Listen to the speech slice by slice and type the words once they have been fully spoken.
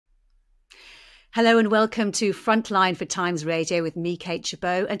Hello and welcome to Frontline for Times Radio with me, Kate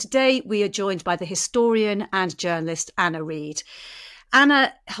Chabot. And today we are joined by the historian and journalist Anna Reid.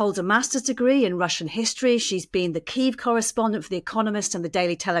 Anna holds a master's degree in Russian history. She's been the Kyiv correspondent for The Economist and The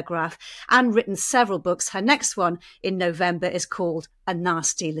Daily Telegraph and written several books. Her next one in November is called A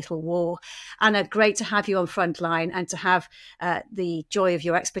Nasty Little War. Anna, great to have you on Frontline and to have the joy of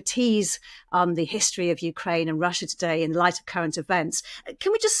your expertise on the history of Ukraine and Russia today in light of current events.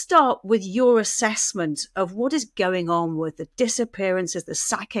 Can we just start with your assessment of what is going on with the disappearances, the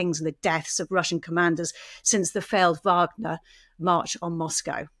sackings and the deaths of Russian commanders since the failed Wagner march on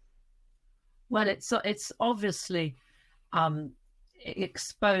Moscow? Well, it's obviously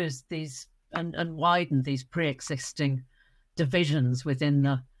exposed these and widened these pre-existing divisions within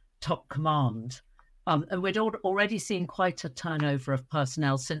the top command. And we'd already seen quite a turnover of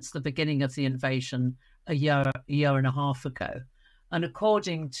personnel since the beginning of the invasion a year and a half ago. And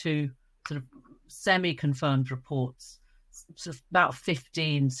according to sort of semi-confirmed reports, sort of about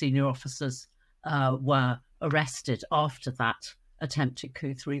 15 senior officers were arrested after that attempted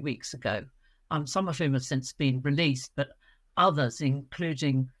coup 3 weeks ago. Some of whom have since been released, but others,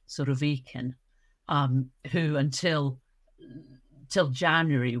 including Surovikin, who until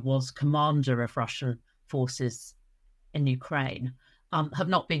January was commander of Russian forces in Ukraine, have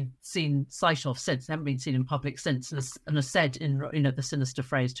not been seen sight of since. They haven't been seen in public since, and are said in the sinister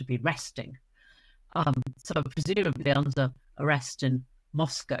phrase to be resting. So presumably under arrest in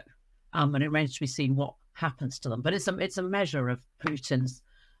Moscow, and it remains to be seen what happens to them. But it's a measure of Putin's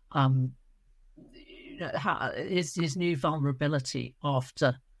his new vulnerability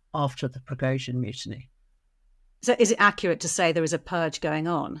after the Prigozhin mutiny. So is it accurate to say there is a purge going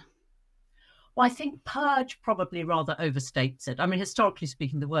on? Well, I think purge probably rather overstates it. I mean, historically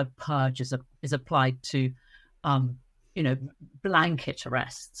speaking, the word purge is applied to blanket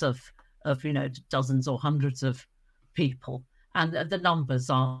arrests of dozens or hundreds of people, and the numbers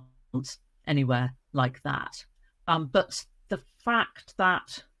aren't anywhere like that. But the fact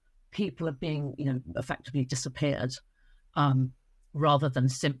that people are being, effectively disappeared, rather than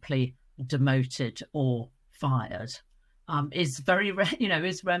simply demoted or fired, is very,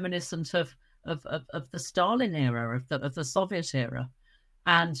 is reminiscent of the Stalin era, of the Soviet era,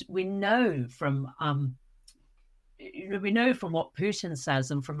 and we know from what Putin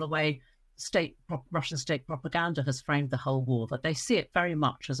says and from the way Russian state propaganda has framed the whole war that they see it very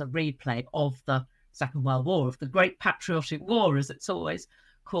much as a replay of the Second World War, of the Great Patriotic War, as it's always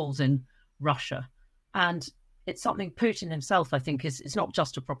called in Russia. And it's something Putin himself, I think, it's not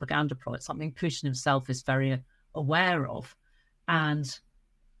just a propaganda ploy. It's something Putin himself is very aware of. And,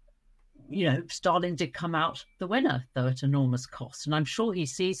 Stalin did come out the winner, though at enormous cost. And I'm sure he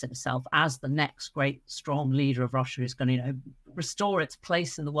sees himself as the next great, strong leader of Russia who's going to, restore its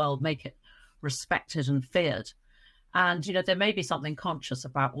place in the world, make it respected and feared. And, there may be something conscious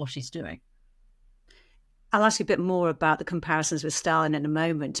about what he's doing. I'll ask you a bit more about the comparisons with Stalin in a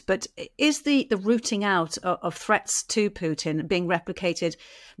moment, but is the rooting out of threats to Putin being replicated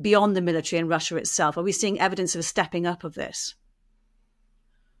beyond the military in Russia itself? Are we seeing evidence of a stepping up of this?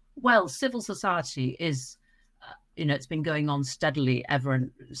 Well, civil society is, it's been going on steadily, ever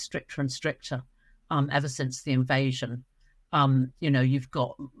stricter and stricter, ever since the invasion. You've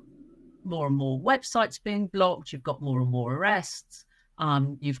got more and more websites being blocked, you've got more and more arrests,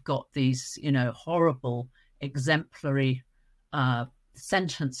 you've got these, horrible, exemplary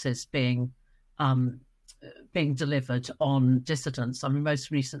sentences being delivered on dissidents. I mean,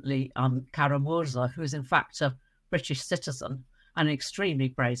 most recently, Karamurza, who is in fact a British citizen, an extremely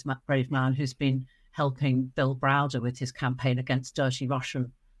brave man who's been helping Bill Browder with his campaign against dirty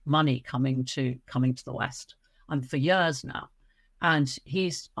Russian money coming to the West, and for years now. And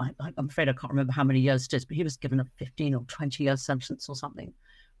I'm afraid I can't remember how many years it is, but he was given a 15 or 20-year sentence or something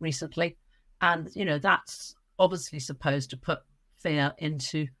recently. And, that's obviously supposed to put fear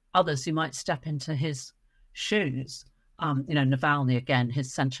into others who might step into his shoes. Navalny, again,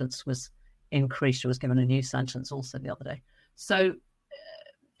 his sentence was increased, or was given a new sentence also the other day. So,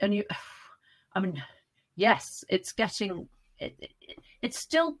 yes, it's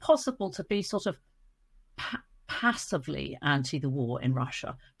still possible to be sort of passively anti the war in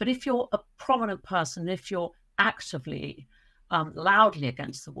Russia. But if you're a prominent person, if you're actively, loudly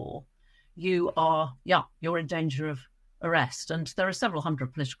against the war, you're in danger of arrest. And there are several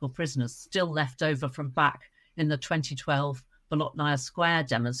hundred political prisoners still left over from back in the 2012 Bolotnaya Square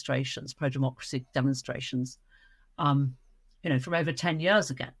demonstrations, pro-democracy demonstrations, from over 10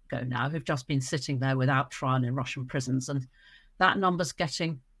 years ago now, who've just been sitting there without trial in Russian prisons. And that number's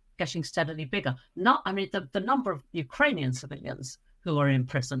getting steadily bigger. The number of Ukrainian civilians who are in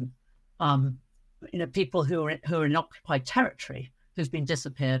prison people who are in occupied territory who've been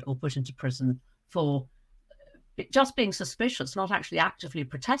disappeared or put into prison for just being suspicious, not actually actively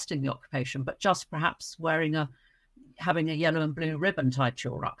protesting the occupation, but just perhaps having a yellow and blue ribbon tied to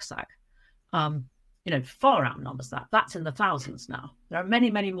your rucksack. Far outnumbers that. That's in the thousands now. There are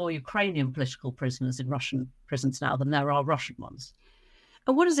many, many more Ukrainian political prisoners in Russian prisons now than there are Russian ones.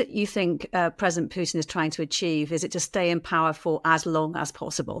 And what is it you think President Putin is trying to achieve? Is it to stay in power for as long as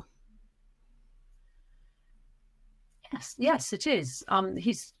possible? Yes, it is.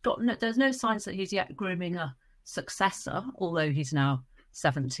 There's no signs that he's yet grooming a successor, although he's now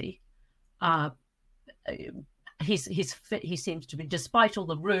 70. He seems to be, despite all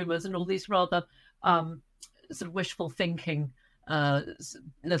the rumours and all these rather sort of wishful thinking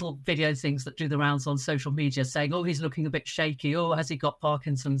little video things that do the rounds on social media saying, oh, he's looking a bit shaky, oh, has he got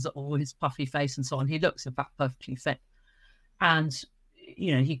Parkinson's, or his puffy face and so on. He looks, in fact, perfectly fit. And,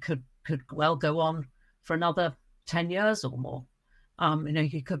 he could well go on for another 10 years or more.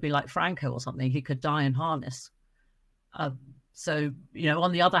 He could be like Franco or something. He could die in harness. So,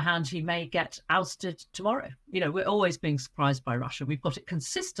 on the other hand, he may get ousted tomorrow. We're always being surprised by Russia. We've got it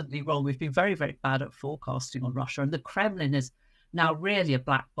consistently wrong. We've been very, very bad at forecasting on Russia. And the Kremlin is now really a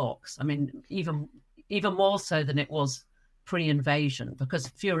black box. I mean, even more so than it was pre-invasion, because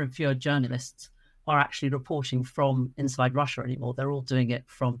fewer and fewer journalists are actually reporting from inside Russia anymore. They're all doing it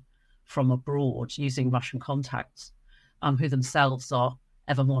from abroad using Russian contacts, who themselves are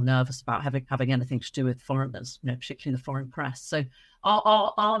ever more nervous about having anything to do with foreigners, particularly the foreign press. So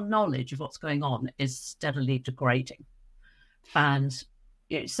our knowledge of what's going on is steadily degrading. And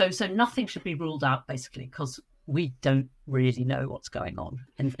so nothing should be ruled out, basically, because we don't really know what's going on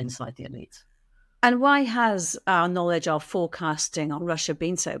inside the elite. And why has our knowledge, our forecasting on Russia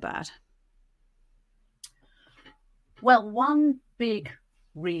been so bad? Well, one big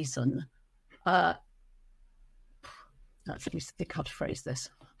reason, let me think how to phrase this.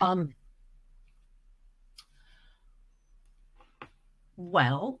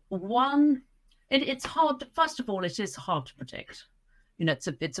 It's hard. First of all, it is hard to predict. It's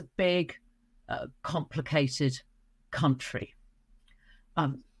a big, complicated country.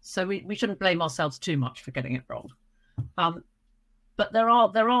 So we shouldn't blame ourselves too much for getting it wrong. But there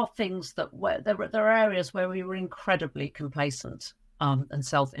are things there are areas where we were incredibly complacent and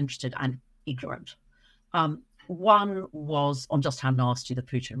self-interested and ignorant. One was on just how nasty the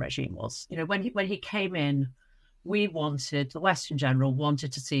Putin regime was. When he came in, the West in general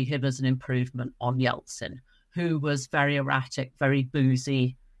wanted to see him as an improvement on Yeltsin, who was very erratic, very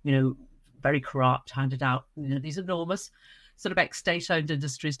boozy, very corrupt, handed out these enormous sort of ex-state-owned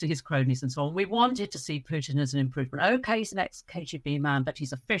industries to his cronies and so on. We wanted to see Putin as an improvement. Okay, he's an ex-KGB man, but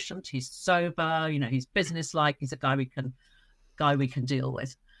he's efficient, he's sober, he's businesslike, he's a guy we can deal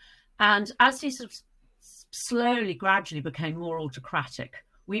with. And as he sort of slowly, gradually became more autocratic,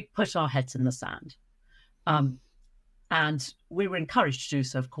 we put our heads in the sand. And we were encouraged to do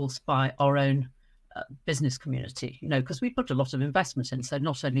so, of course, by our own business community, because we put a lot of investment in. So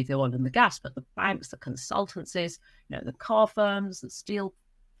not only the oil and the gas, but the banks, the consultancies, the car firms, the steel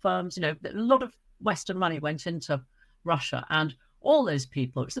firms, a lot of Western money went into Russia. And all those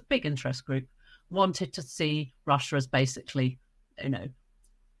people, it's a big interest group, wanted to see Russia as basically,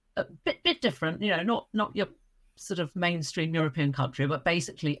 a bit different, not your sort of mainstream European country, but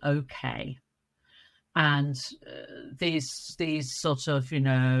basically okay. And these sort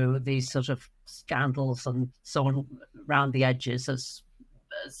of scandals and so on around the edges as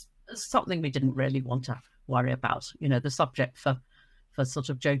something we didn't really want to worry about. The subject for sort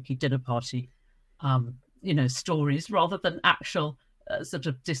of jokey dinner party, stories rather than actual sort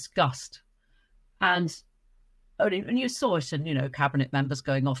of disgust. And you saw it in, cabinet members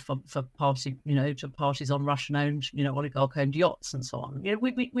going off for party, to parties on Russian-owned, oligarch-owned yachts and so on.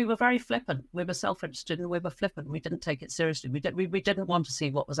 We were very flippant. We were self-interested and we were flippant. We didn't take it seriously. We didn't want to see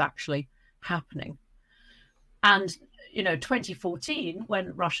what was actually happening. And, 2014,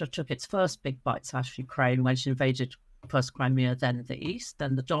 when Russia took its first big bites out of Ukraine, when it invaded first Crimea, then the East,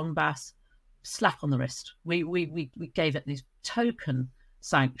 then the Donbass, slap on the wrist. We gave it these token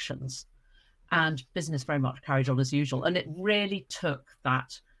sanctions. And business very much carried on as usual. And it really took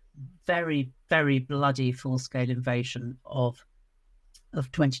that very, very bloody full-scale invasion of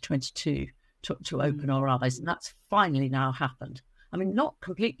 2022 to open our eyes. And that's finally now happened. I mean, not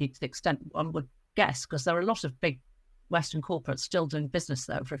completely to the extent one would guess, because there are a lot of big Western corporates still doing business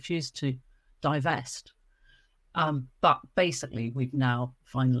there who've refused to divest. But basically, we've now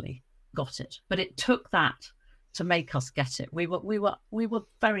finally got it. But it took that to make us get it. We were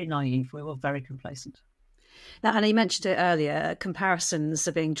very naive. We were very complacent. Now, Anna, you mentioned it earlier, comparisons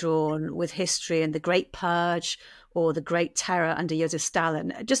are being drawn with history and the Great Purge or the Great Terror under Joseph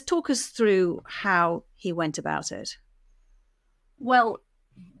Stalin. Just talk us through how he went about it. Well,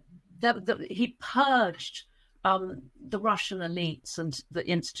 he purged the Russian elites and the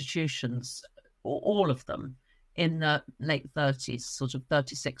institutions, all of them, in the late 30s, sort of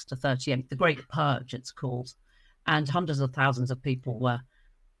 36 to 38, the Great Purge, it's called. And hundreds of thousands of people were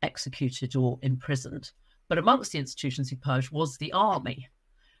executed or imprisoned. But amongst the institutions he purged was the army.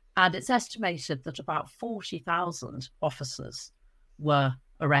 And it's estimated that about 40,000 officers were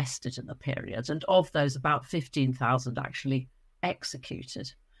arrested in the period. And of those, about 15,000 actually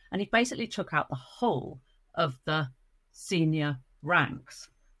executed. And he basically took out the whole of the senior ranks.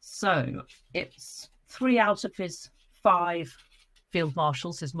 So it's 3 out of his 5 field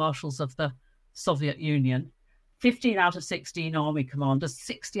marshals, his marshals of the Soviet Union, 15 out of 16 army commanders,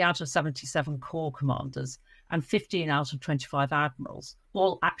 60 out of 77 corps commanders, and 15 out of 25 admirals,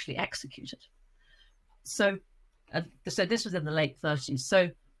 all actually executed. So this was in the late 30s. So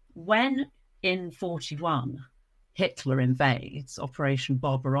when in 41 Hitler invades Operation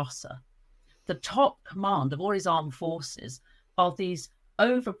Barbarossa, the top command of all his armed forces are these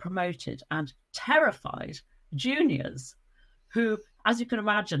over-promoted and terrified juniors who, as you can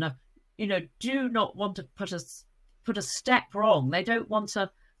imagine, are, do not want to put a step wrong. They don't want to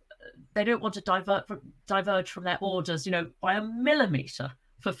diverge from their orders, by a millimetre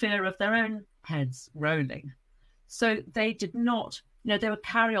for fear of their own heads rolling. So they did not, they would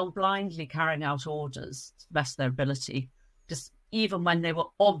carry on blindly carrying out orders to the best of their ability, just even when they were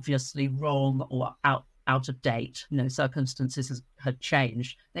obviously wrong or out of date, circumstances had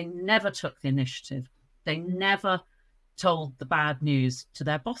changed. They never took the initiative. They never told the bad news to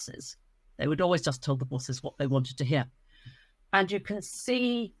their bosses. They would always just tell the bosses what they wanted to hear. And you can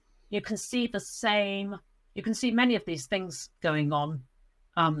see many of these things going on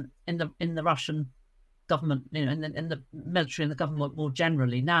in the Russian government, in the military and the government more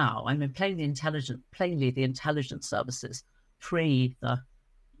generally now. I mean, plainly the intelligence services pre the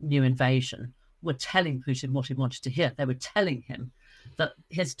new invasion were telling Putin what he wanted to hear. They were telling him that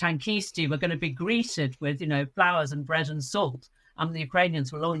his tankisti were going to be greeted with, flowers and bread and salt, and the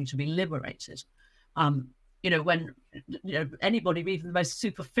Ukrainians were longing to be liberated. When anybody, even the most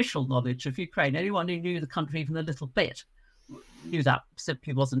superficial knowledge of Ukraine, anyone who knew the country even a little bit, knew that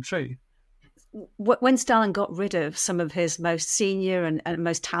simply wasn't true. When Stalin got rid of some of his most senior and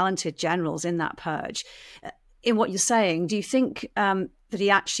most talented generals in that purge, in what you're saying, do you think that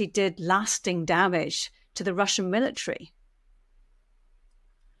he actually did lasting damage to the Russian military?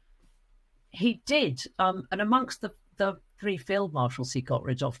 He did. And amongst the 3 field marshals he got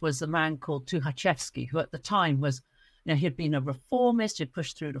rid of was a man called Tukhachevsky, who at the time was, he had been a reformist, he'd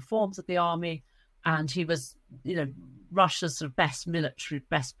pushed through reforms of the army, and he was, Russia's sort of best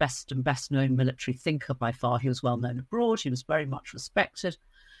known military thinker by far. He was well known abroad. He was very much respected.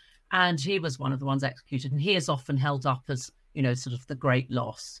 And he was one of the ones executed. And he is often held up as, sort of the great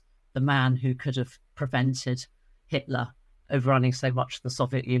loss, the man who could have prevented Hitler overrunning so much of the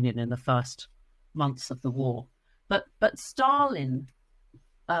Soviet Union in the first months of the war. But Stalin,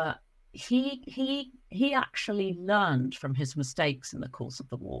 he actually learned from his mistakes in the course of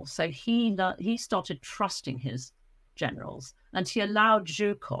the war. So he started trusting his generals, and he allowed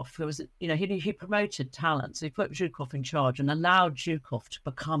Zhukov, who was, he promoted talent. So he put Zhukov in charge and allowed Zhukov to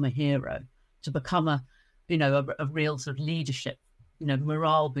become a hero, to become a real sort of leadership,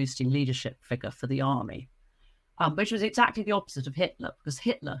 morale boosting leadership figure for the army, which was exactly the opposite of Hitler, because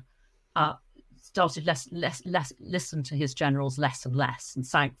Hitler started listen to his generals less and less, and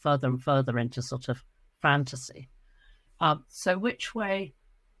sank further and further into sort of fantasy. So which way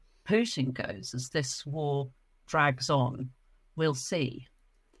Putin goes as this war drags on, we'll see.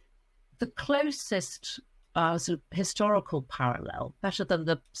 The closest sort of historical parallel, better than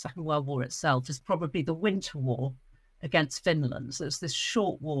the Second World War itself, is probably the Winter War against Finland. So it's this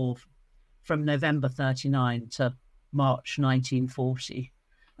short war from November 39 to March 1940.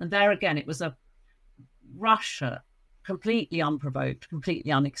 And there again, it was a Russia, completely unprovoked,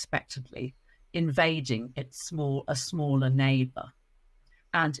 completely unexpectedly, invading a smaller neighbour.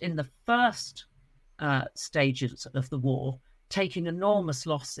 And in the first stages of the war, taking enormous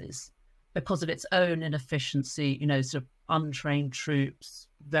losses because of its own inefficiency, sort of untrained troops,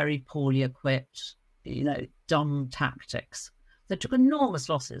 very poorly equipped, dumb tactics. They took enormous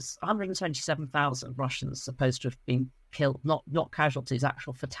losses. 127,000 Russians supposed to have been killed, not casualties,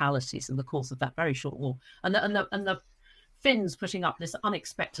 actual fatalities in the course of that very short war. And the Finns putting up this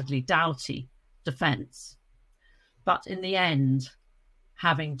unexpectedly doughty defence, but in the end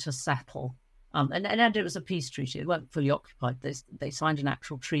having to settle And it was a peace treaty. They weren't fully occupied. They signed an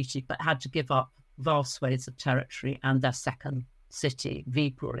actual treaty, but had to give up vast swathes of territory and their second city,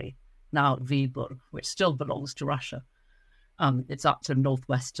 Viipuri, now Viipur, which still belongs to Russia. It's up to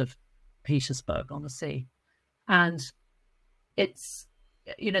northwest of Petersburg on the sea. And it's,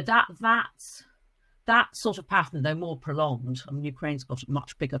 that sort of pattern, though more prolonged, I mean, Ukraine's got a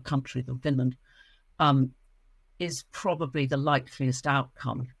much bigger country than Finland, is probably the likeliest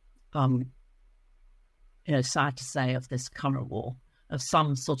outcome, sad to say, of this current war, of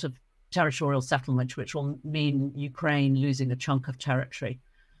some sort of territorial settlement, which will mean Ukraine losing a chunk of territory,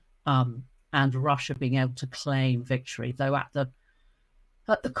 and Russia being able to claim victory, though at the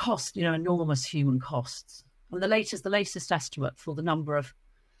cost, enormous human costs. And the latest estimate for the number of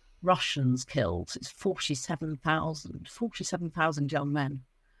Russians killed is 47,000 young men,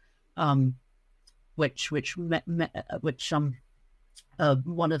 which one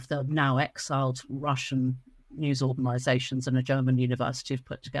of the now exiled Russian news organizations and a German university have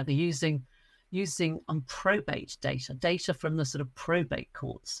put together using probate data from the sort of probate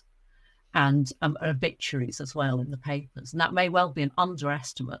courts and obituaries as well in the papers. And that may well be an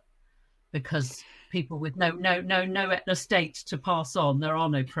underestimate, because people with no estate to pass on, there are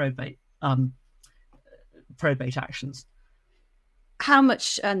no probate actions. How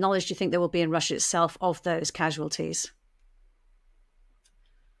much knowledge do you think there will be in Russia itself of those casualties?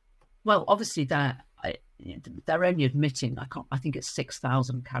 Well, obviously they're only admitting, I think it's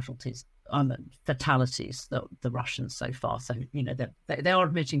 6,000 casualties, fatalities, the Russians so far. So they are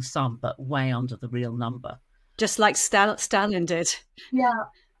admitting some, but way under the real number. Just like Stalin did. Yeah.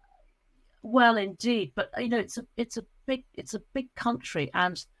 Well, indeed, but it's a big country,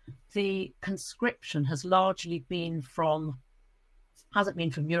 and the conscription has largely been hasn't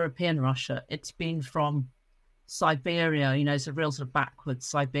been from European Russia. It's been from Siberia. It's a real sort of backward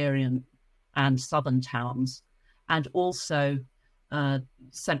Siberian and southern towns, and also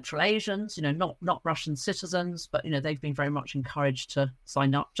Central Asians. Not Russian citizens, but they've been very much encouraged to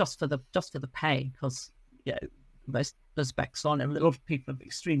sign up just for the pay, because most Uzbeks on it. A lot of people are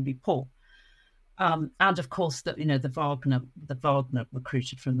extremely poor. And of course, the Wagner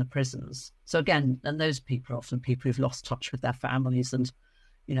recruited from the prisons. So again, and those people are often people who've lost touch with their families, and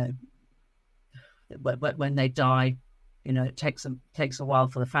when they die, it takes a while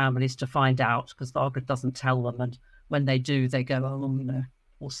for the families to find out, because Wagner doesn't tell them. And when they do, they go,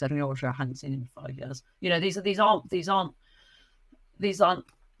 or Seniorja, I hadn't seen in 5 years. These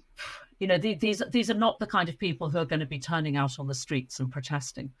are not the kind of people who are going to be turning out on the streets and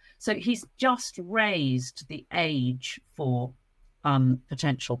protesting. So he's just raised the age for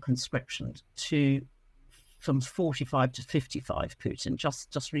potential conscription from 45 to 55, Putin,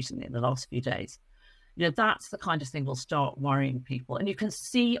 just recently in the last few days. That's the kind of thing will start worrying people. And you can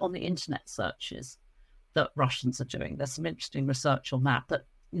see on the internet searches that Russians are doing. There's some interesting research on that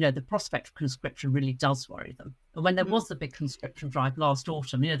the prospect of conscription really does worry them. And when there was the big conscription drive last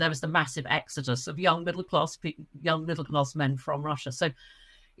autumn, there was the massive exodus of young middle class men from Russia. So,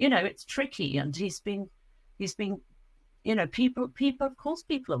 it's tricky, and he's been, people, of course,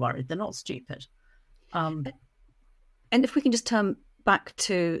 people are worried. They're not stupid. And if we can just turn back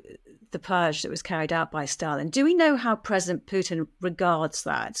to the purge that was carried out by Stalin, do we know how President Putin regards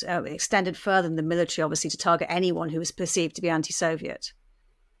that? It extended further than the military, obviously, to target anyone who was perceived to be anti-Soviet.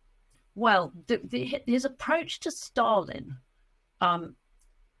 Well, his approach to Stalin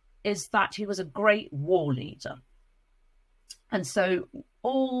is that he was a great war leader. And so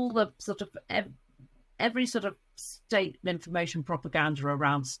all the every sort of state information propaganda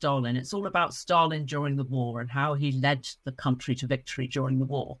around Stalin, it's all about Stalin during the war and how he led the country to victory during the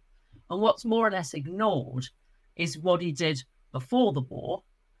war. And what's more or less ignored is what he did before the war,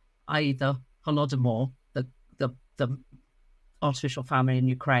 i.e. the Holodomor, the artificial famine in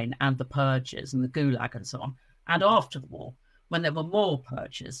Ukraine, and the purges and the gulag and so on, and after the war, when there were more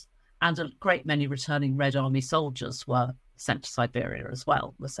purges, and a great many returning Red Army soldiers were sent to Siberia as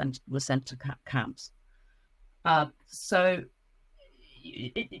well, were sent to camps. So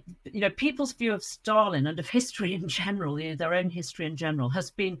people's view of Stalin and of history in general, their own history in general, has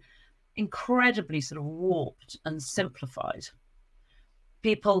been incredibly sort of warped and simplified.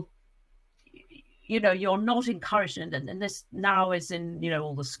 People, you're not encouraged, and this now is in,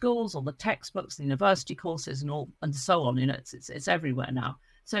 all the schools, all the textbooks, the university courses, and so on. It's everywhere now.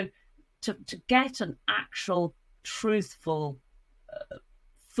 So to get an actual, truthful,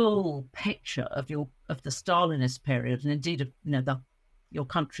 full picture of the Stalinist period, and indeed of your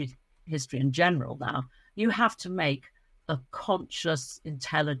country's history in general, now you have to make a conscious,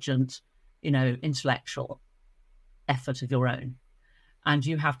 intelligent, intellectual effort of your own. and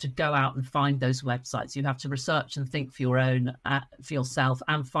you have to go out and find those websites. You have to research and think for your own, for yourself,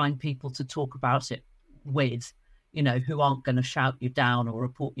 and find people to talk about it with, you know, who aren't going to shout you down or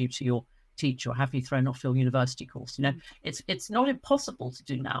report you to your teacher or have you thrown off your university course. You know, it's not impossible to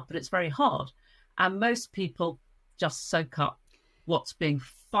do now, but it's very hard. And most people just soak up what's being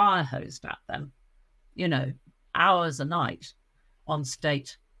fire hosed at them, you know, hours a night on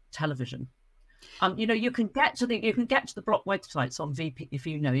state television. You know, you can get to the block websites on VP if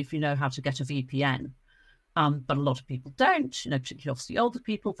you know how to get a VPN. But a lot of people don't, you know, particularly obviously older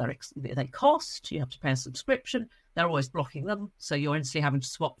people. They cost. You have to pay a subscription. They're always blocking them, so you're instantly having to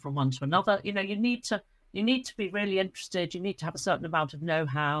swap from one to another. You know, you need to be really interested. You need to have a certain amount of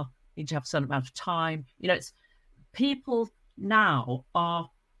know-how. You need to have a certain amount of time. You know, it's people now are,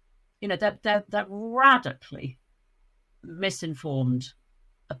 you know, they're radically misinformed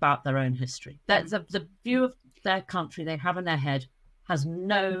about their own history. The view of their country they have in their head has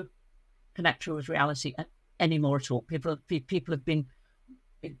no connection with reality anymore at all. People have been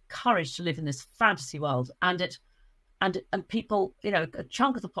encouraged to live in this fantasy world, and people, you know, a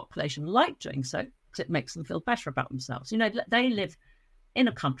chunk of the population like doing so because it makes them feel better about themselves. You know, they live in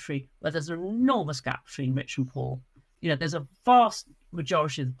a country where there's an enormous gap between rich and poor. You know, there's a vast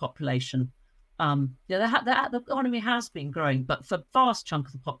majority of the population. The economy has been growing, but for a vast chunk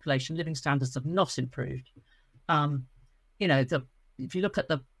of the population, living standards have not improved. You know, if you look at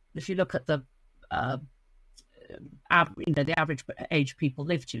the average age people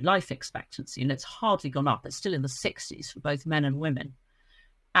live to, life expectancy, and it's hardly gone up. It's still in the 60s for both men and women,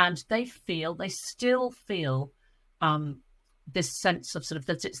 and they still feel this sense of sort of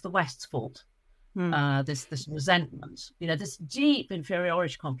that it's the West's fault. This resentment, you know, this deep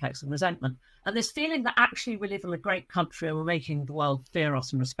inferiority complex and resentment, and this feeling that actually we live in a great country and we're making the world fear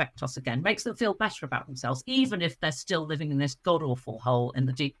us and respect us again, makes them feel better about themselves, even if they're still living in this god-awful hole in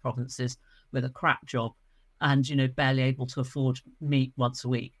the deep provinces with a crap job and, you know, barely able to afford meat once a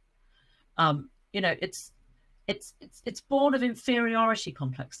week. You know, it's born of inferiority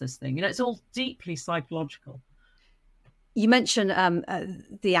complex, this thing. You know, it's all deeply psychological. You mentioned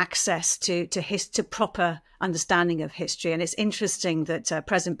the access to proper understanding of history, and it's interesting that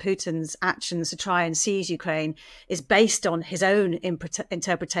President Putin's actions to try and seize Ukraine is based on his own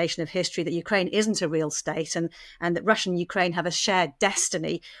interpretation of history, that Ukraine isn't a real state, and that Russia and Ukraine have a shared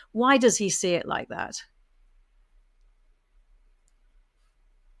destiny. Why does he see it like that?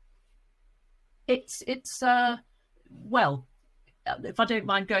 Well,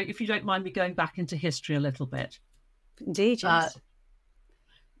 if you don't mind me going back into history a little bit. Indeed, yes.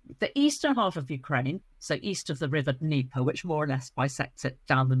 The eastern half of Ukraine, so east of the river Dnieper, which more or less bisects it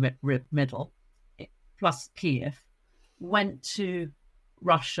down the middle, plus Kiev, went to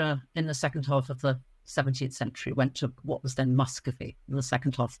Russia in the second half of the 17th century, went to what was then Muscovy in the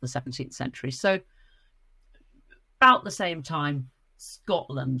second half of the 17th century. So about the same time,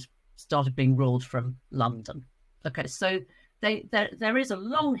 Scotland started being ruled from London. Okay, so there is a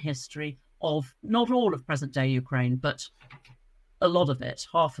long history of not all of present-day Ukraine, but a lot of it,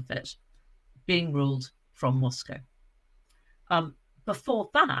 half of it, being ruled from Moscow. Before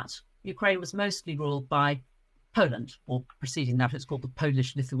that, Ukraine was mostly ruled by Poland, or preceding that, it's called the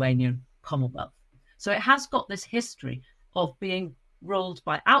Polish-Lithuanian Commonwealth. So it has got this history of being ruled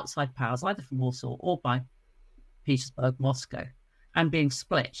by outside powers, either from Warsaw or by Petersburg, Moscow, and being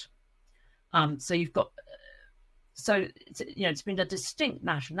split. So you've got, it's been a distinct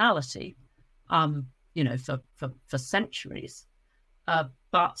nationality, for centuries,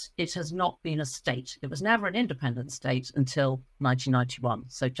 but it has not been a state. It was never an independent state until 1991,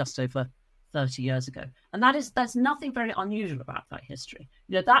 so just over 30 years ago. And there's nothing very unusual about that history.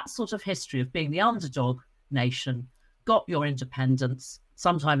 You know, that sort of history of being the underdog nation, got your independence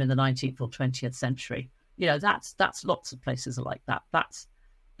sometime in the 19th or 20th century. You know, that's lots of places are like that. That's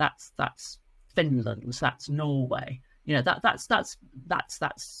Finland, that's Norway. You know, that's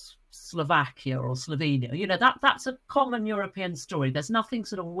Slovakia or Slovenia. You know, that's a common European story. There's nothing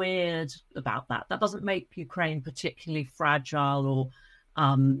sort of weird about that. That doesn't make Ukraine particularly fragile or,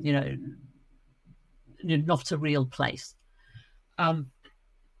 not a real place.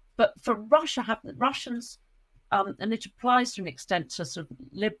 But for Russians, and it applies to an extent to sort of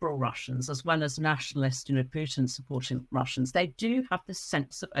liberal Russians as well as nationalist, Putin supporting Russians, they do have this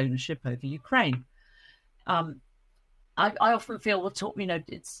sense of ownership over Ukraine. I often feel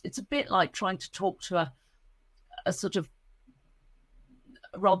it's a bit like trying to talk to a sort of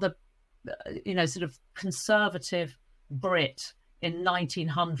rather, sort of conservative Brit in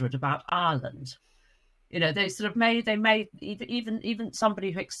 1900 about Ireland. they sort of they made even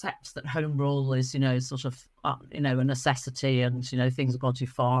somebody who accepts that home rule is, sort of, a necessity, and, things have gone too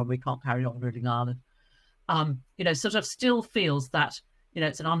far and we can't carry on ruling Ireland, sort of still feels that,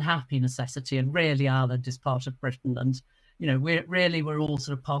 it's an unhappy necessity, and really Ireland is part of Britain, and, we're all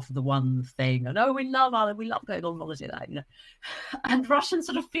sort of part of the one thing, and, oh, we love Ireland, we love going on holiday there, and Russians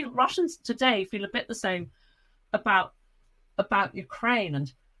today feel a bit the same about Ukraine,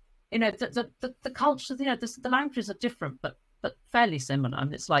 and, the culture, the languages are different, but fairly similar.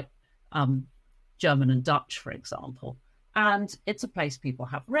 And it's like German and Dutch, for example. And it's a place people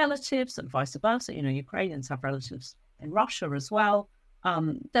have relatives, and vice versa. Ukrainians have relatives in Russia as well.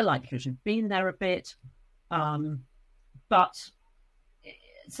 They're likely to have been there a bit. But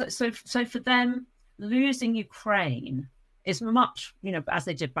so for them, losing Ukraine is much, as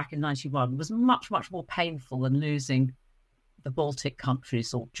they did back in 91, was much, much more painful than losing the Baltic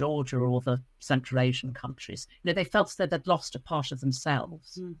countries or Georgia or the Central Asian countries. They felt that they'd lost a part of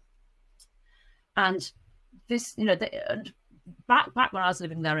themselves. And this, back when I was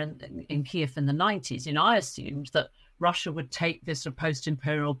living there in Kiev in the 90s, I assumed that Russia would take this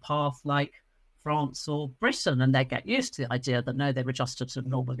post-imperial path like France or Britain, and they get used to the idea that no, they were just a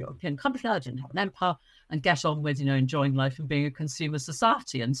normal European country, they didn't have an empire, and get on with, enjoying life and being a consumer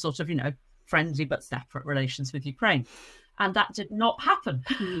society, and sort of, friendly but separate relations with Ukraine. And that did not happen.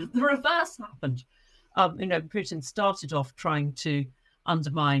 The reverse happened. Putin started off trying to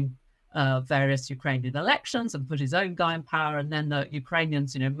undermine various Ukrainian elections and put his own guy in power. And then the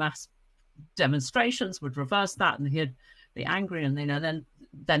Ukrainians, mass demonstrations would reverse that, and he'd be angry. And then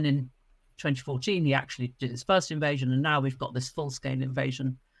in 2014, he actually did his first invasion, and now we've got this full-scale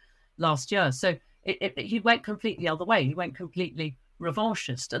invasion last year. So he went completely the other way. He went completely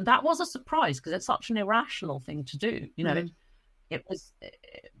revanchist, and that was a surprise because it's such an irrational thing to do. It was,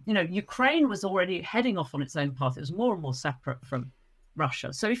 Ukraine was already heading off on its own path. It was more and more separate from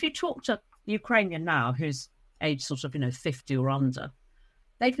Russia. So if you talk to a Ukrainian now who's age sort of 50 or under,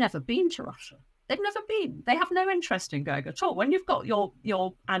 they've never been to Russia. They've never been. They have no interest in going at all. When you've got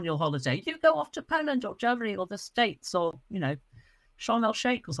your annual holiday, you go off to Poland or Germany or the States or Sharm el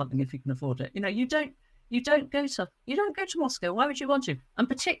Sheikh or something if you can afford it. You don't go to Moscow. Why would you want to? And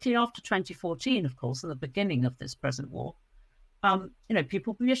particularly after 2014, of course, at the beginning of this present war,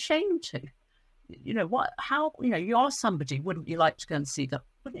 people would be ashamed to. How you ask somebody, wouldn't you like to go and see the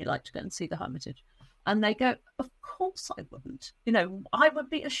Hermitage? And they go, of course I wouldn't. I would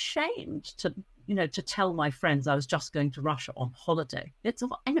be ashamed to tell my friends I was just going to Russia on holiday. It's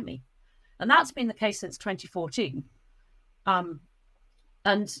our enemy. And that's been the case since 2014. And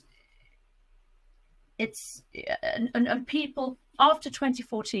it's and people after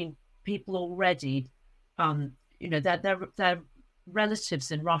 2014, people already, their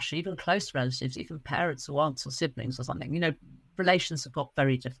relatives in Russia, even close relatives, even parents or aunts or siblings or something, relations have got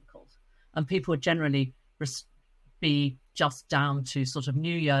very difficult, and people would generally be just down to sort of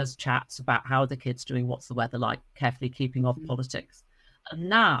New Year's chats about how are the kids doing, what's the weather like, carefully keeping off politics. And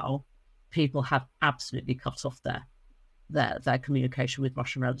now people have absolutely cut off their communication with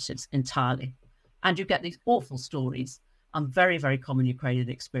Russian relatives entirely. And you get these awful stories, very, very common Ukrainian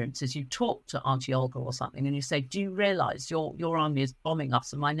experiences. You talk to Auntie Olga or something and you say, do you realise your army is bombing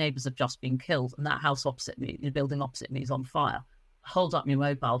us and my neighbours have just been killed and that house opposite me, the building opposite me is on fire? Hold up your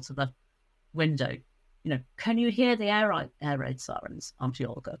mobile to the window. Can you hear the air raid sirens, Auntie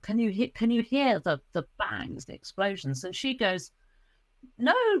Olga? Can you hear the bangs, the explosions? And she goes,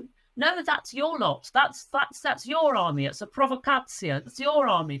 no, that's your lot. That's your army. It's a provokatsia. It's your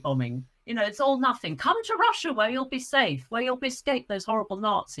army bombing. It's all nothing. Come to Russia where you'll be safe, where you'll escape those horrible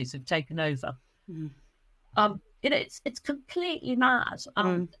Nazis who've taken over. It's completely mad.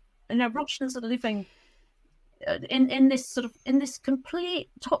 Russians are living in this complete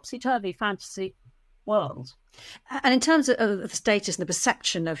topsy-turvy fantasy world. And in terms of the status and the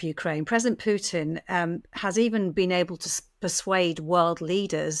perception of Ukraine, President Putin has even been able to persuade world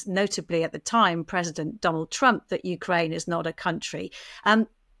leaders, notably at the time President Donald Trump, that Ukraine is not a country.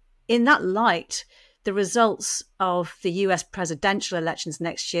 In that light, the results of the US presidential elections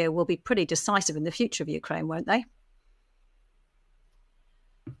next year will be pretty decisive in the future of Ukraine, won't they?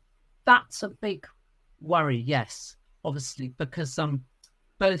 That's a big worry, yes, obviously, because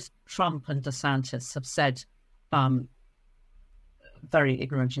both Trump and DeSantis have said very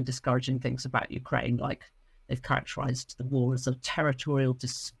ignorant and discouraging things about Ukraine, like they've characterized the war as a territorial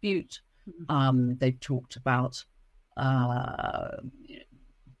dispute. They've talked about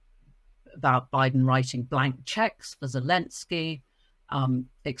Biden writing blank checks for Zelensky,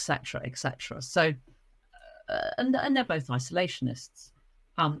 etc., etc. So, and they're both isolationists.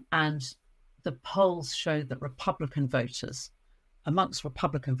 And the polls show that amongst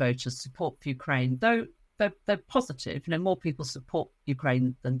Republican voters, support for Ukraine, though they're positive, more people support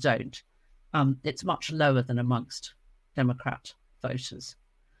Ukraine than don't. It's much lower than amongst Democrat voters.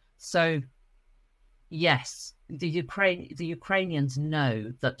 So, yes, the Ukrainians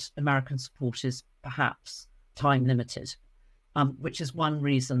know that American support is perhaps time limited, which is one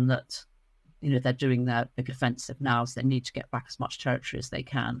reason that they're doing their big offensive now, is they need to get back as much territory as they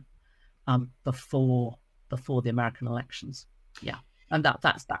can before the American elections. Yeah. And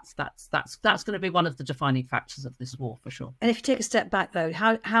that's going to be one of the defining factors of this war, for sure. And if you take a step back, though,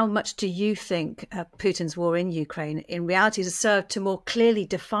 how much do you think Putin's war in Ukraine, in reality, has served to more clearly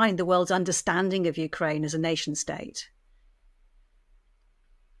define the world's understanding of Ukraine as a nation state?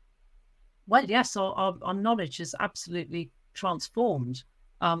 Well, yes, our knowledge is absolutely transformed.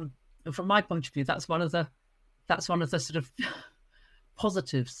 And from my point of view, that's one of the sort of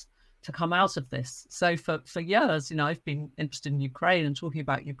positives to come out of this. So for years, I've been interested in Ukraine and talking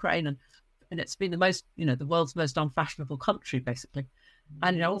about Ukraine, and it's been the world's most unfashionable country, basically.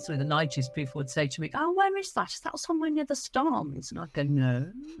 And also in the 90s, people would say to me, "Oh, where is that? Is that somewhere near the Stans?" And I'd go,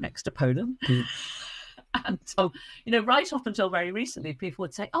 "No, next to Poland." And so, right up until very recently, people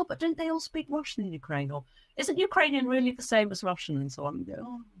would say, "Oh, but don't they all speak Russian in Ukraine? Or isn't Ukrainian really the same as Russian?" And so on. And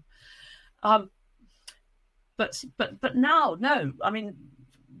go, "Oh." But now, no. I mean,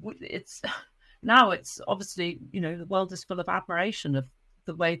 it's obviously, the world is full of admiration of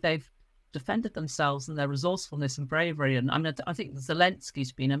the way they've defended themselves and their resourcefulness and bravery. And I think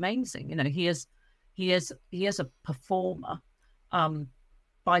Zelensky's been amazing. He is a performer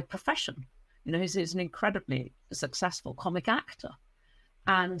by profession. He's an incredibly successful comic actor,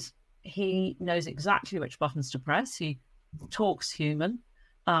 and he knows exactly which buttons to press. He talks human.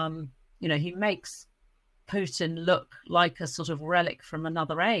 He makes Putin look like a sort of relic from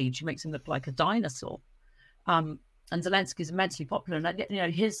another age. He makes him look like a dinosaur. And Zelensky is immensely popular. And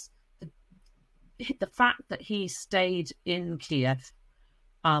the fact that he stayed in Kiev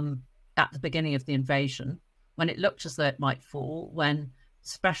at the beginning of the invasion, when it looked as though it might fall, when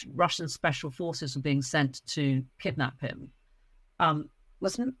Russian special forces were being sent to kidnap him,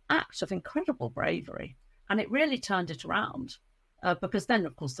 was an act of incredible bravery. And it really turned it around, because then,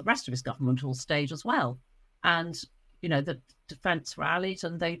 of course, the rest of his government all stayed as well. And, the defense rallied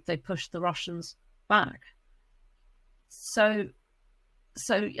and they pushed the Russians back. So,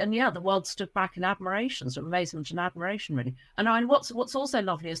 and yeah, the world stood back in admiration, sort of amazement and admiration, really. And I mean, what's also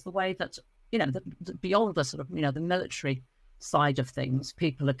lovely is the way that, beyond the sort of, the military side of things,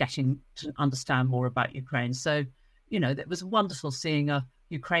 people are getting to understand more about Ukraine. So, it was wonderful seeing a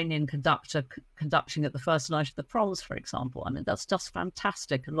Ukrainian conductor conducting at the first night of the proms, for example. I mean, that's just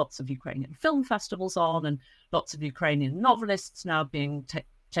fantastic. And lots of Ukrainian film festivals on, and lots of Ukrainian novelists now being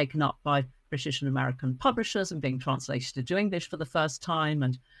taken up by British and American publishers and being translated into English for the first time.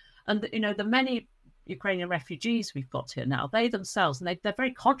 And the many Ukrainian refugees we've got here now, they themselves, and they're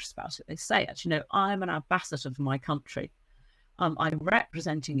very conscious about it. They say it, I'm an ambassador for my country. I'm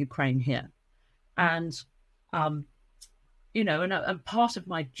representing Ukraine here. And, and part of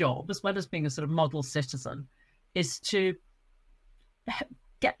my job, as well as being a sort of model citizen, is to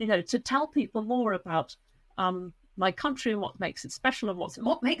get, to tell people more about my country and what makes it special and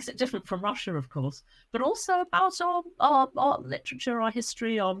what makes it different from Russia, of course, but also about our literature, our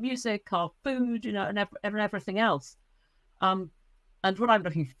history, our music, our food, and everything else. And what I'm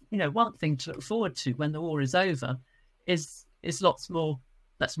looking, one thing to look forward to when the war is over is lots more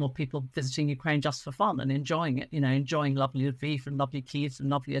people visiting Ukraine just for fun and enjoying it, enjoying lovely Lviv and lovely Kyiv and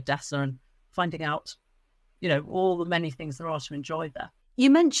lovely Odessa, and finding out, all the many things there are to enjoy there. You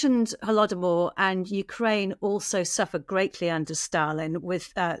mentioned Holodomor, and Ukraine also suffered greatly under Stalin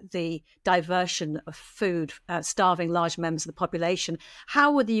with the diversion of food, starving large members of the population.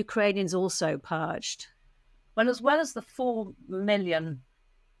 How were the Ukrainians also purged? Well as the 4 million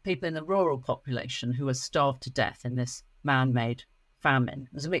people in the rural population who were starved to death in this man-made famine,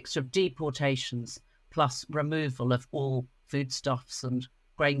 it was a mixture of deportations plus removal of all foodstuffs and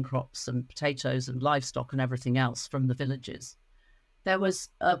grain crops and potatoes and livestock and everything else from the villages. There was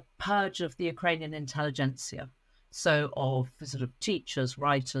a purge of the Ukrainian intelligentsia, so of sort of teachers,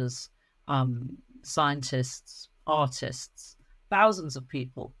 writers, scientists, artists, thousands of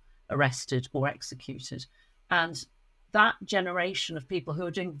people arrested or executed. And that generation of people who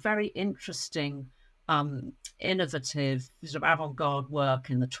are doing very interesting, innovative, sort of avant-garde work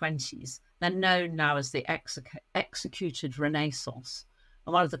in the 1920s, they're known now as the executed Renaissance.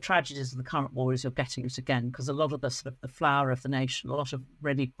 And one of the tragedies of the current war is you're getting it again, because a lot of the sort of the flower of the nation, a lot of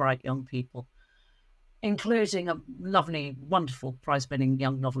really bright young people, including a lovely, wonderful prize-winning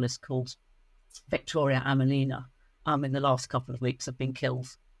young novelist called Victoria Amelina in the last couple of weeks have been killed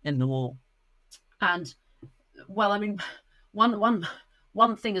in the war. And, well, I mean,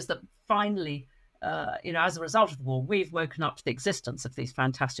 one thing is that finally, as a result of the war, we've woken up to the existence of these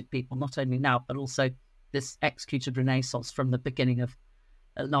fantastic people, not only now, but also this executed Renaissance from the beginning of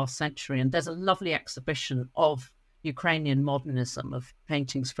last century. And there's a lovely exhibition of Ukrainian modernism, of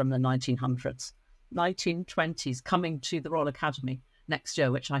paintings from the 1900s, 1920s, coming to the Royal Academy next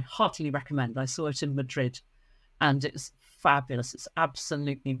year, which I heartily recommend. I saw it in Madrid, and it's fabulous. It's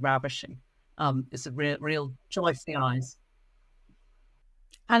absolutely ravishing. It's a real joy for the eyes.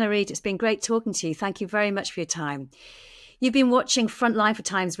 Anna Reid, it's been great talking to you. Thank you very much for your time. You've been watching Frontline for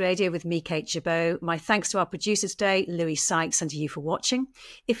Times Radio with me, Kate Chabot. My thanks to our producer today, Louis Sykes, and to you for watching.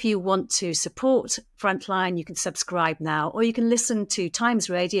 If you want to support Frontline, you can subscribe now, or you can listen to Times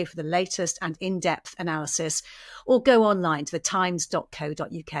Radio for the latest and in-depth analysis, or go online to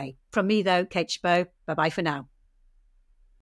thetimes.co.uk. From me, though, Kate Chabot, bye-bye for now.